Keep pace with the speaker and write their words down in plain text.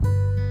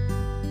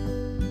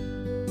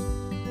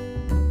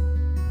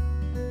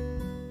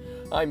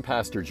I'm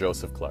Pastor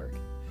Joseph Clark.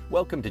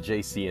 Welcome to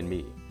JC and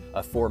Me,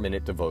 a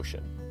 4-minute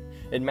devotion.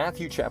 In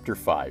Matthew chapter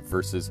 5,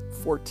 verses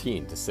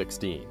 14 to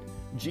 16,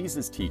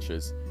 Jesus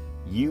teaches,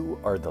 "You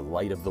are the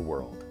light of the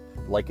world,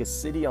 like a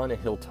city on a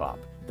hilltop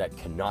that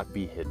cannot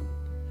be hidden.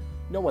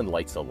 No one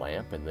lights a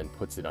lamp and then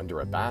puts it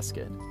under a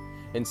basket.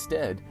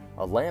 Instead,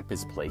 a lamp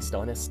is placed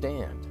on a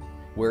stand,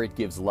 where it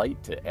gives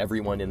light to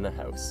everyone in the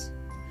house.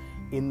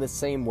 In the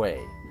same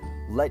way,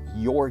 let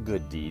your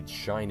good deeds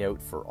shine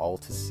out for all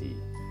to see,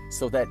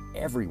 so that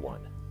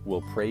everyone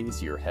will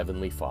praise your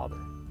heavenly Father."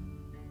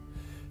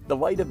 The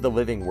light of the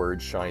living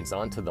Word shines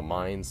onto the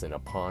minds and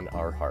upon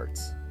our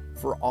hearts,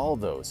 for all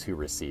those who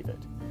receive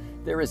it.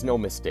 There is no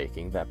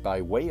mistaking that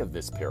by way of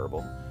this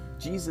parable,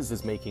 Jesus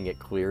is making it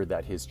clear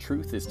that his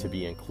truth is to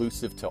be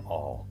inclusive to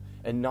all,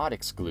 and not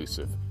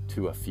exclusive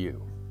to a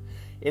few.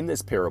 In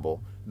this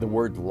parable, the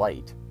word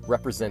light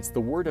represents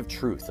the word of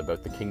truth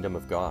about the kingdom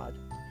of God.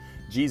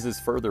 Jesus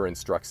further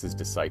instructs his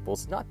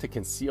disciples not to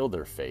conceal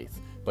their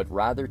faith, but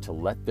rather to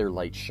let their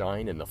light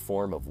shine in the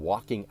form of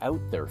walking out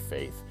their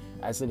faith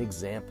as an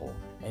example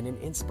and an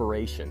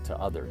inspiration to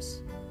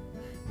others.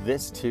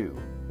 This too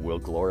will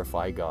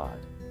glorify God.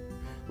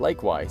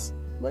 Likewise,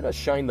 let us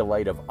shine the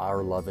light of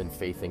our love and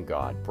faith in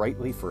God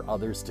brightly for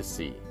others to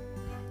see.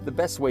 The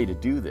best way to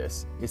do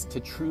this is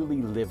to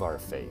truly live our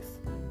faith,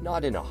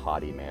 not in a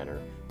haughty manner,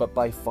 but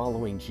by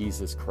following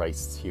Jesus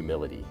Christ's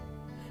humility,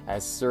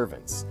 as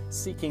servants,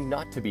 seeking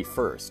not to be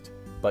first,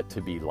 but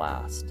to be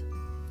last.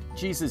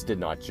 Jesus did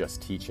not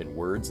just teach in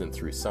words and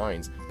through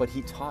signs, but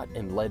he taught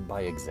and led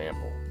by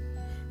example.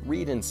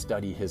 Read and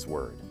study his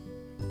word.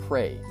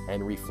 Pray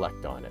and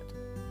reflect on it.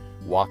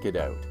 Walk it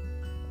out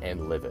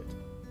and live it.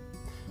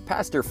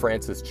 Pastor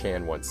Francis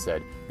Chan once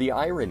said, "The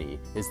irony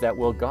is that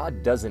while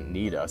God doesn't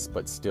need us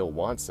but still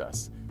wants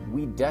us,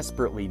 we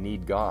desperately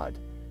need God,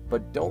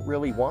 but don't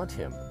really want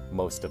him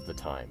most of the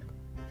time."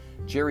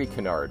 Jerry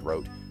Kennard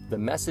wrote, "The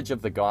message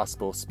of the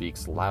gospel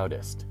speaks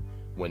loudest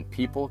when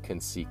people can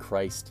see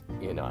Christ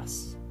in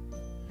us."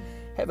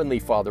 Heavenly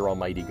Father,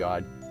 Almighty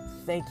God,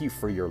 thank you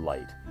for your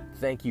light.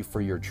 Thank you for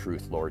your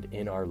truth, Lord,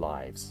 in our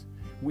lives.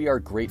 We are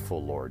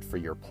grateful, Lord, for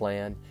your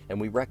plan, and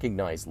we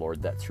recognize,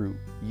 Lord, that through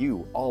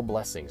you all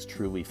blessings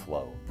truly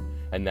flow,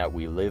 and that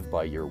we live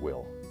by your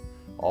will.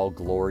 All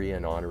glory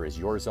and honor is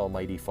yours,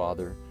 Almighty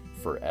Father,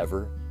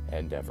 forever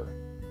and ever.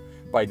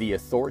 By the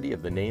authority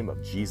of the name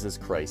of Jesus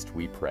Christ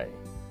we pray.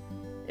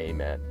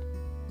 Amen.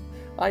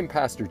 I'm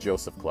Pastor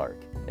Joseph Clark,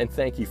 and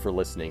thank you for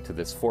listening to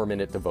this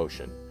 4-minute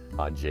devotion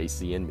on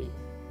JC and Me.